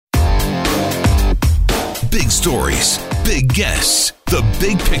stories, big guests, the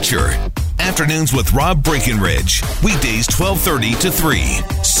big picture. Afternoons with Rob Breckenridge. Weekdays 1230 to 3,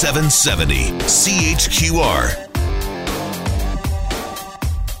 770 CHQR.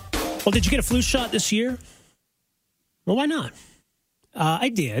 Well, did you get a flu shot this year? Well, why not? I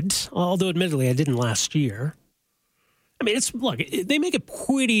did, although admittedly I didn't last year. I mean, look, they make it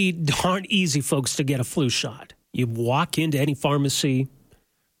pretty darn easy, folks, to get a flu shot. You walk into any pharmacy,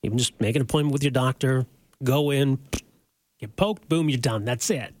 you can just make an appointment with your doctor, go in, get poked, boom, you're done. That's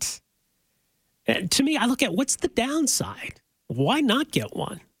it. And to me, I look at what's the downside? Why not get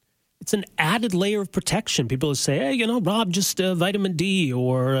one? It's an added layer of protection. People will say, hey, Rob, just vitamin D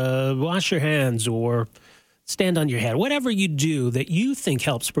or wash your hands or stand on your head. Whatever you do that you think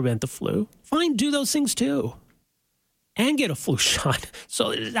helps prevent the flu, fine, do those things too. And get a flu shot.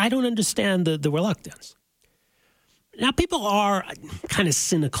 So I don't understand the reluctance. Now, people are kind of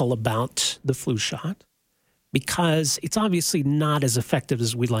cynical about the flu shot because it's obviously not as effective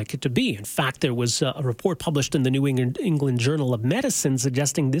as we'd like it to be. In fact, there was a report published in the New England Journal of Medicine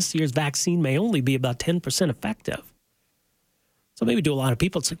suggesting this year's vaccine may only be about 10% effective. So maybe to a lot of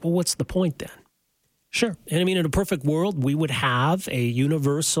people, it's like, well, what's the point then? Sure. And I mean, in a perfect world, we would have a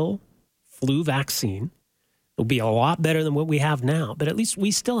universal flu vaccine. It would be a lot better than what we have now, but at least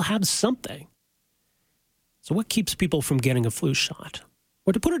we still have something. So what keeps people from getting a flu shot?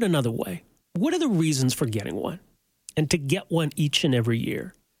 Or to put it another way, what are the reasons for getting one and to get one each and every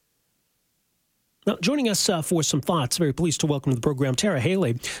year? Now, joining us for some thoughts, very pleased to welcome to the program Tara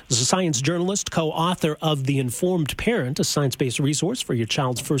Haley, who's a science journalist, co-author of The Informed Parent, a science-based resource for your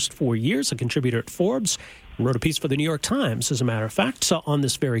child's first 4 years, a contributor at Forbes, and wrote a piece for the New York Times, as a matter of fact, so on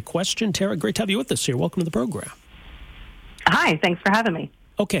this very question. Tara, great to have you with us here. Welcome to the program. Hi, thanks for having me.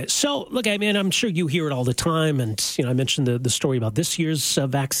 Okay, so look, I mean, I'm sure you hear it all the time, and I mentioned the story about this year's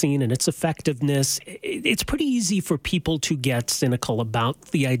vaccine and its effectiveness. It's pretty easy for people to get cynical about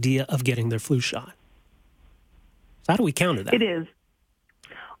the idea of getting their flu shot. So how do we counter that? It is.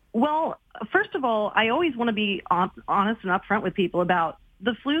 Well, first of all, I always want to be honest and upfront with people about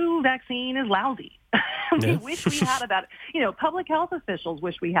the flu vaccine is lousy. We wish we had about it. Public health officials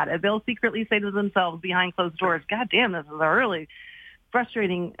wish we had it. They'll secretly say to themselves behind closed doors, God damn, this is a really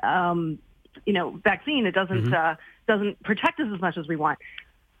frustrating, vaccine. It doesn't protect us as much as we want.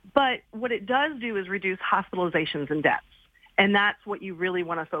 But what it does do is reduce hospitalizations and deaths. And that's what you really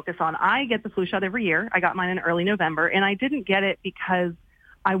want to focus on. I get the flu shot every year. I got mine in early November, and I didn't get it because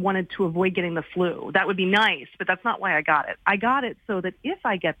I wanted to avoid getting the flu. That would be nice, but that's not why I got it. I got it so that if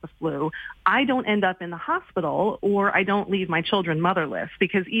I get the flu, I don't end up in the hospital or I don't leave my children motherless,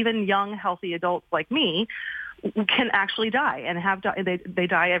 because even young, healthy adults like me can actually die and they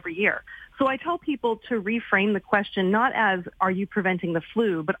die every year. So I tell people to reframe the question not as, are you preventing the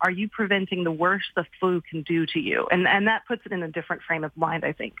flu, but are you preventing the worst the flu can do to you? And that puts it in a different frame of mind,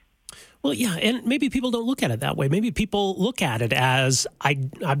 I think. Well, yeah, and maybe people don't look at it that way. Maybe people look at it as, I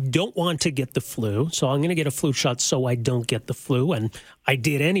don't want to get the flu, so I'm going to get a flu shot so I don't get the flu, and I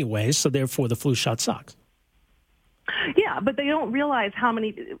did anyway, so therefore the flu shot sucks. Yeah, but they don't realize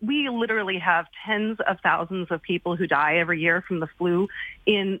we literally have tens of thousands of people who die every year from the flu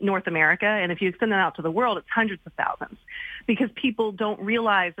in North America. And if you extend that out to the world, it's hundreds of thousands, because people don't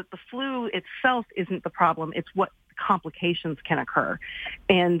realize that the flu itself isn't the problem. It's what complications can occur.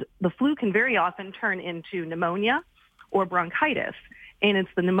 And the flu can very often turn into pneumonia or bronchitis. And it's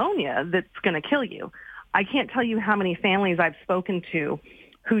the pneumonia that's going to kill you. I can't tell you how many families I've spoken to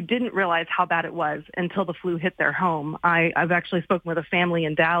who didn't realize how bad it was until the flu hit their home. I've actually spoken with a family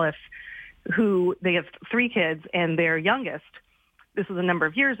in Dallas who they have 3 kids, and their youngest, this was a number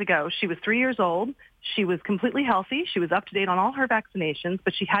of years ago, she was 3 years old. She was completely healthy. She was up to date on all her vaccinations,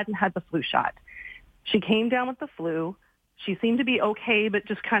 but she hadn't had the flu shot. She came down with the flu. She seemed to be okay, but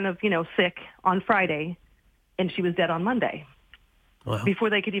just kind of, sick on Friday, and she was dead on Monday. Wow. Before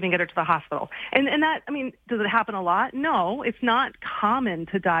they could even get her to the hospital. And that, does it happen a lot? No, it's not common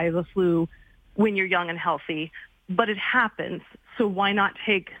to die of the flu when you're young and healthy, but it happens. So why not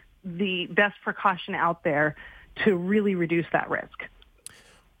take the best precaution out there to really reduce that risk?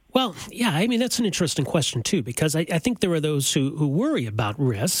 Well, yeah, that's an interesting question, too, because I think there are those who worry about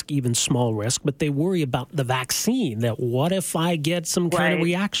risk, even small risk, but they worry about the vaccine, that what if I get some kind of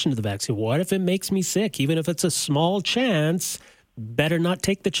reaction to the vaccine? What if it makes me sick? Even if it's a small chance, better not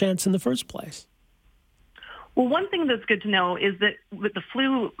take the chance in the first place. Well, one thing that's good to know is that with the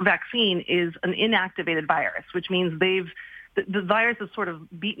flu vaccine is an inactivated virus, which means the virus is sort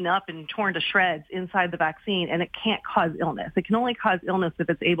of beaten up and torn to shreds inside the vaccine, and it can't cause illness. It can only cause illness if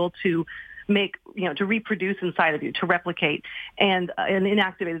it's able to to reproduce inside of you, to replicate. And an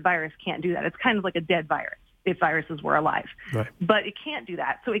inactivated virus can't do that. It's kind of like a dead virus. if viruses were alive. Right. But it can't do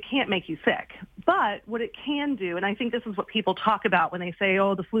that, so it can't make you sick. But what it can do, and I think this is what people talk about when they say,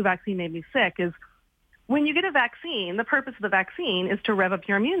 oh, the flu vaccine made me sick, is when you get a vaccine, the purpose of the vaccine is to rev up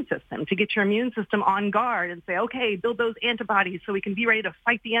your immune system, to get your immune system on guard and say, okay, build those antibodies so we can be ready to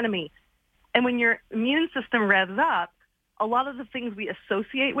fight the enemy. And when your immune system revs up, a lot of the things we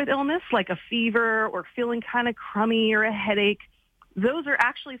associate with illness, like a fever or feeling kind of crummy or a headache, those are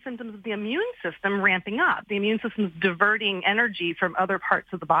actually symptoms of the immune system ramping up. The immune system is diverting energy from other parts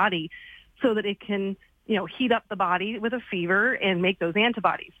of the body so that it can, heat up the body with a fever and make those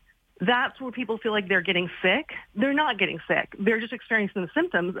antibodies. That's where people feel like they're getting sick. They're not getting sick. They're just experiencing the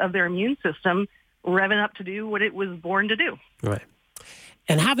symptoms of their immune system revving up to do what it was born to do. Right.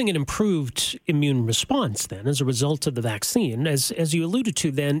 And having an improved immune response then as a result of the vaccine, as you alluded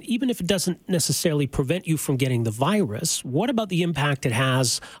to then, even if it doesn't necessarily prevent you from getting the virus, what about the impact it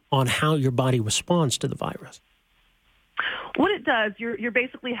has on how your body responds to the virus? What it does, you're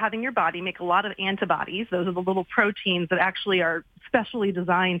basically having your body make a lot of antibodies. Those are the little proteins that actually are specially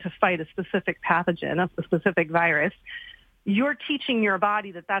designed to fight a specific pathogen, a specific virus. You're teaching your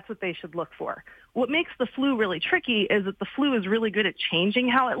body that that's what they should look for. What makes the flu really tricky is that the flu is really good at changing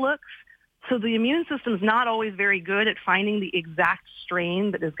how it looks. So the immune system's not always very good at finding the exact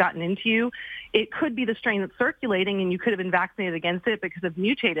strain that has gotten into you. It could be the strain that's circulating and you could have been vaccinated against it because it's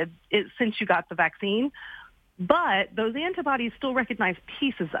mutated since you got the vaccine. But those antibodies still recognize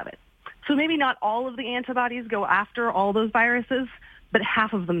pieces of it. So maybe not all of the antibodies go after all those viruses, but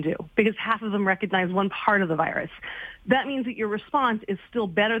half of them do, because half of them recognize one part of the virus. That means that your response is still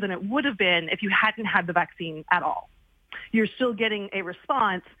better than it would have been if you hadn't had the vaccine at all. You're still getting a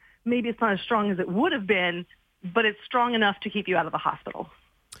response. Maybe it's not as strong as it would have been, but it's strong enough to keep you out of the hospital.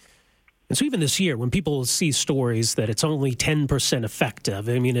 And so even this year, when people see stories that it's only 10% effective,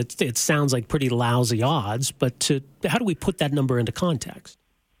 I mean, it sounds like pretty lousy odds, but how do we put that number into context?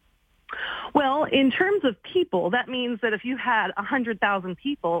 Well, in terms of people, that means that if you had 100,000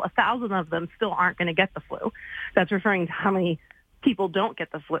 people, 1,000 of them still aren't going to get the flu. That's referring to how many people don't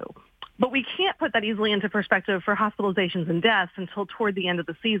get the flu. But we can't put that easily into perspective for hospitalizations and deaths until toward the end of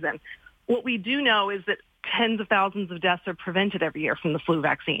the season. What we do know is that tens of thousands of deaths are prevented every year from the flu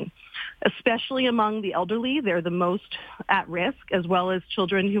vaccine, especially among the elderly. They're the most at risk, as well as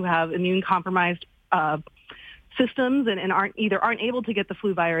children who have immune-compromised systems and aren't able to get the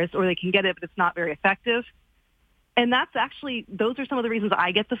flu virus, or they can get it, but it's not very effective. And those are some of the reasons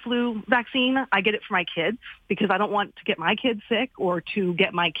I get the flu vaccine. I get it for my kids because I don't want to get my kids sick or to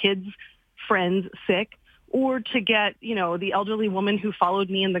get my kids' friends sick or to get, the elderly woman who followed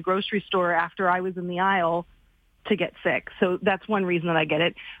me in the grocery store after I was in the aisle to get sick. So that's one reason that I get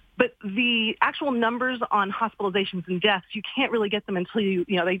it. But the actual numbers on hospitalizations and deaths, you can't really get them until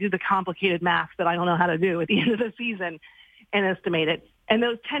they do the complicated math that I don't know how to do at the end of the season and estimate it. And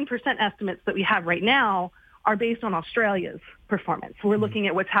those 10% estimates that we have right now are based on Australia's performance. We're looking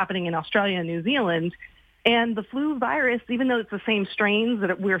at what's happening in Australia and New Zealand. And the flu virus, even though it's the same strains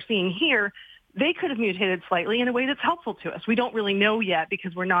that we're seeing here, they could have mutated slightly in a way that's helpful to us. We don't really know yet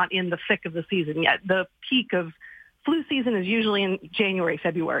because we're not in the thick of the season yet. The peak of flu season is usually in January,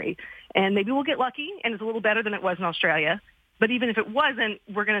 February. And maybe we'll get lucky and it's a little better than it was in Australia. But even if it wasn't,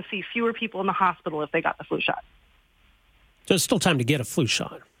 we're going to see fewer people in the hospital if they got the flu shot. So it's still time to get a flu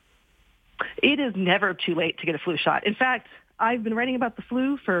shot. It is never too late to get a flu shot. In fact, I've been writing about the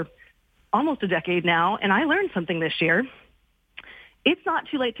flu for almost a decade now, and I learned something this year. It's not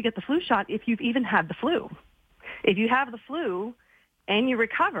too late to get the flu shot if you've even had the flu. If you have the flu and you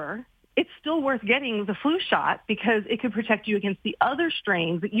recover, it's still worth getting the flu shot because it could protect you against the other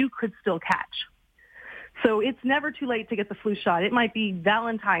strains that you could still catch. So it's never too late to get the flu shot. It might be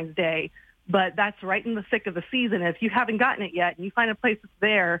Valentine's Day, but that's right in the thick of the season. If you haven't gotten it yet and you find a place that's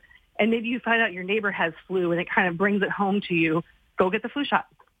there and maybe you find out your neighbor has flu and it kind of brings it home to you, go get the flu shot.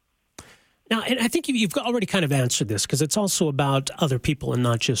 Now, and I think you've already kind of answered this because it's also about other people and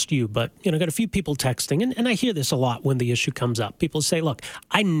not just you. But, I got a few people texting, and I hear this a lot when the issue comes up. People say, look,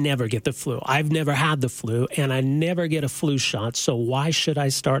 I never get the flu. I've never had the flu, and I never get a flu shot, so why should I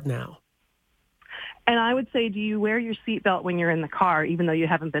start now? And I would say, do you wear your seatbelt when you're in the car, even though you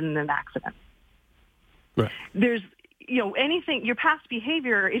haven't been in an accident? Right. There's, anything, your past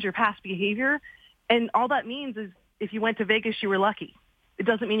behavior is your past behavior, and all that means is if you went to Vegas, you were lucky. It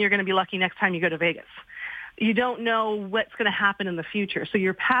doesn't mean you're going to be lucky next time you go to Vegas. You don't know what's going to happen in the future. So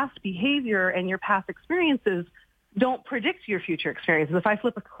your past behavior and your past experiences don't predict your future experiences. If I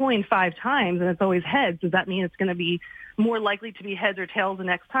flip a coin 5 times and it's always heads, does that mean it's going to be more likely to be heads or tails the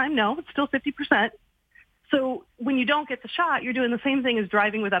next time? No, it's still 50%. So when you don't get the shot, you're doing the same thing as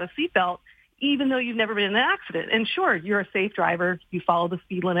driving without a seatbelt. even though you've never been in an accident. And sure, you're a safe driver. You follow the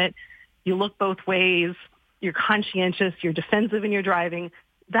speed limit. You look both ways. You're conscientious. You're defensive in your driving.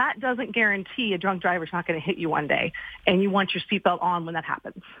 That doesn't guarantee a drunk driver's not going to hit you one day, and you want your seatbelt on when that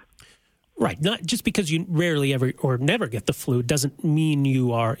happens. Right. Not just because you rarely ever or never get the flu doesn't mean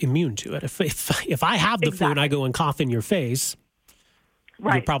you are immune to it. If I have the flu and I go and cough in your face,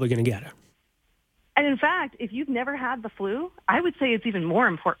 you're probably going to get it. And in fact, if you've never had the flu, I would say it's even more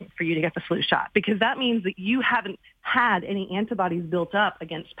important for you to get the flu shot, because that means that you haven't had any antibodies built up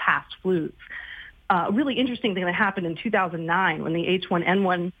against past flus. A really interesting thing that happened in 2009 when the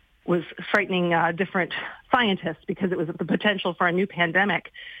H1N1 was frightening different scientists because it was the potential for a new pandemic.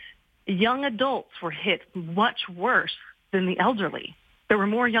 Young adults were hit much worse than the elderly. There were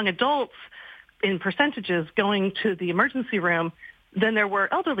more young adults in percentages going to the emergency room than there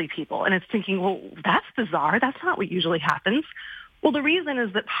were elderly people. And it's thinking, well, that's bizarre. That's not what usually happens. Well, the reason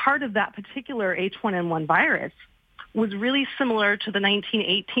is that part of that particular H1N1 virus was really similar to the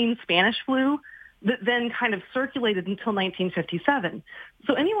 1918 Spanish flu that then kind of circulated until 1957.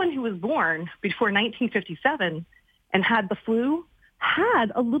 So anyone who was born before 1957 and had the flu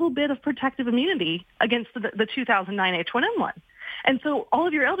had a little bit of protective immunity against the 2009 H1N1. And so all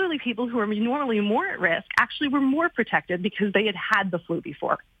of your elderly people who are normally more at risk actually were more protected because they had had the flu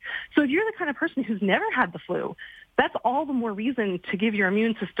before. So if you're the kind of person who's never had the flu, that's all the more reason to give your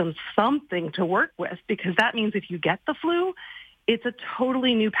immune system something to work with, because that means if you get the flu, it's a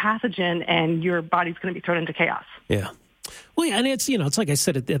totally new pathogen and your body's going to be thrown into chaos. Yeah. Well, yeah, and it's, it's like I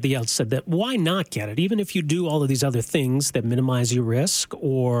said at the outset, that why not get it? Even if you do all of these other things that minimize your risk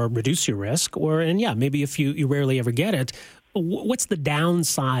or reduce your risk, maybe if you rarely ever get it, what's the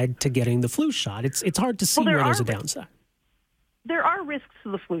downside to getting the flu shot? It's hard to see where there's a downside. There are risks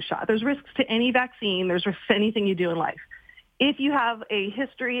to the flu shot. There's risks to any vaccine. There's risks to anything you do in life. If you have a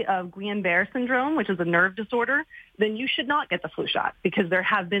history of Guillain-Barré syndrome, which is a nerve disorder, then you should not get the flu shot, because there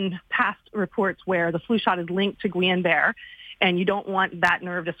have been past reports where the flu shot is linked to Guillain-Barré, and you don't want that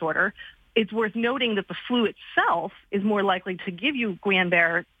nerve disorder. It's worth noting that the flu itself is more likely to give you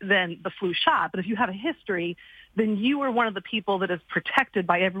Guillain-Barré than the flu shot. But if you have a history, then you are one of the people that is protected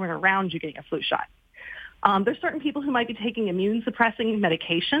by everyone around you getting a flu shot. There's certain people who might be taking immune-suppressing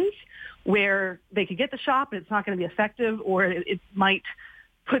medications where they could get the shot, but it's not going to be effective, or it might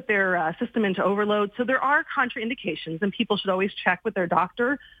put their system into overload. So there are contraindications, and people should always check with their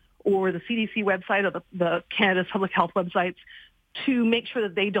doctor or the CDC website or the Canada's public health websites to make sure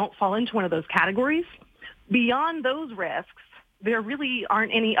that they don't fall into one of those categories. Beyond those risks, there really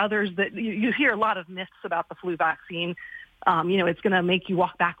aren't any others that you hear a lot of myths about the flu vaccine. It's going to make you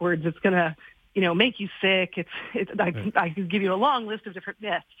walk backwards. It's going to, make you sick. I could give you a long list of different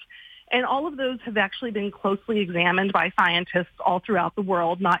myths. And all of those have actually been closely examined by scientists all throughout the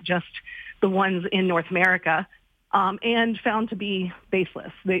world, not just the ones in North America, and found to be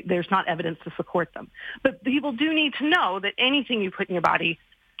baseless. There's not evidence to support them. But people do need to know that anything you put in your body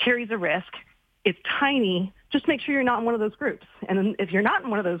carries a risk. It's tiny. Just make sure you're not in one of those groups. And if you're not in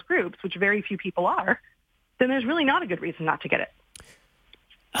one of those groups, which very few people are, then there's really not a good reason not to get it.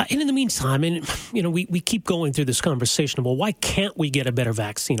 And in the meantime, we keep going through this conversation of, well, why can't we get a better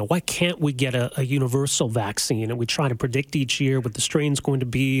vaccine? Or why can't we get a universal vaccine? And we try to predict each year what the strain's going to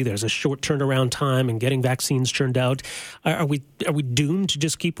be. There's a short turnaround time in getting vaccines churned out. Are we doomed to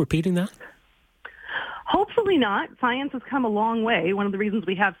just keep repeating that? Hopefully not. Science has come a long way. One of the reasons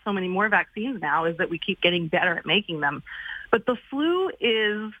we have so many more vaccines now is that we keep getting better at making them. But the flu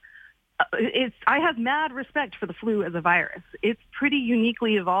I have mad respect for the flu as a virus. It's pretty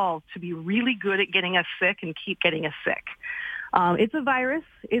uniquely evolved to be really good at getting us sick and keep getting us sick. It's a virus.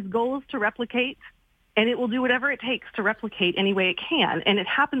 Its goal is to replicate, and it will do whatever it takes to replicate any way it can. And it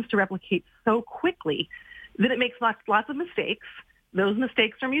happens to replicate so quickly that it makes lots of mistakes. Those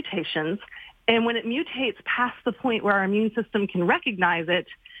mistakes are mutations. And when it mutates past the point where our immune system can recognize it,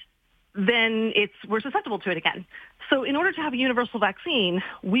 then we're susceptible to it again. So in order to have a universal vaccine,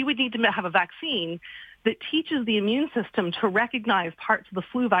 we would need to have a vaccine that teaches the immune system to recognize parts of the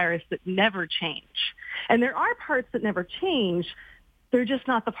flu virus that never change. And there are parts that never change. They're just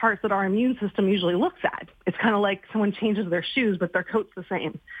not the parts that our immune system usually looks at. It's kind of like someone changes their shoes, but their coat's the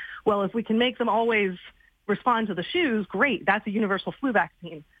same. Well, if we can make them always respond to the shoes, great. That's a universal flu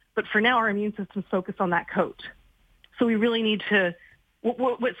vaccine. But for now, our immune system's focused on that coat. So we really need to...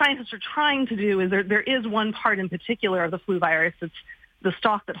 What scientists are trying to do is there is one part in particular of the flu virus. It's the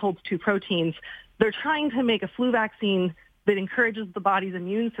stalk that holds two proteins. They're trying to make a flu vaccine that encourages the body's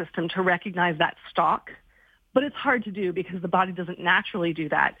immune system to recognize that stalk. But it's hard to do because the body doesn't naturally do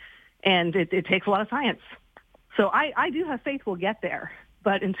that. And it takes a lot of science. So I do have faith we'll get there.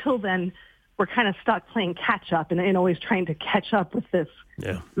 But until then, we're kind of stuck playing catch up and always trying to catch up with this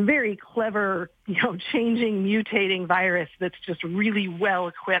very clever, changing, mutating virus that's just really well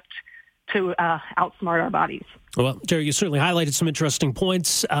equipped to outsmart our bodies. Well, Tara, you certainly highlighted some interesting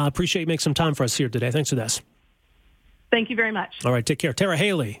points. Appreciate you making some time for us here today. Thanks for this. Thank you very much. All right, take care. Tara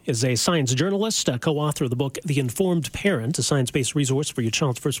Haley is a science journalist, co-author of the book The Informed Parent, a science-based resource for your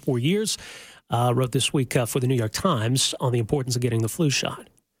child's first 4 years. Wrote this week for the New York Times on the importance of getting the flu shot.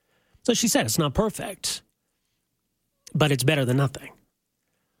 So she said it's not perfect, but it's better than nothing.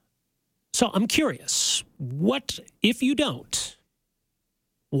 So I'm curious, what if you don't?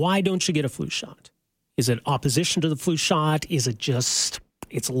 Why don't you get a flu shot? Is it opposition to the flu shot? Is it just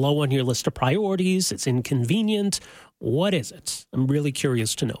it's low on your list of priorities? It's inconvenient? What is it? I'm really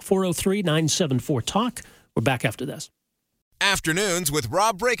curious to know. 403-974-TALK. We're back after this. Afternoons with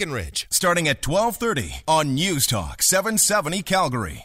Rob Breckenridge, starting at 12:30 on News Talk 770 Calgary.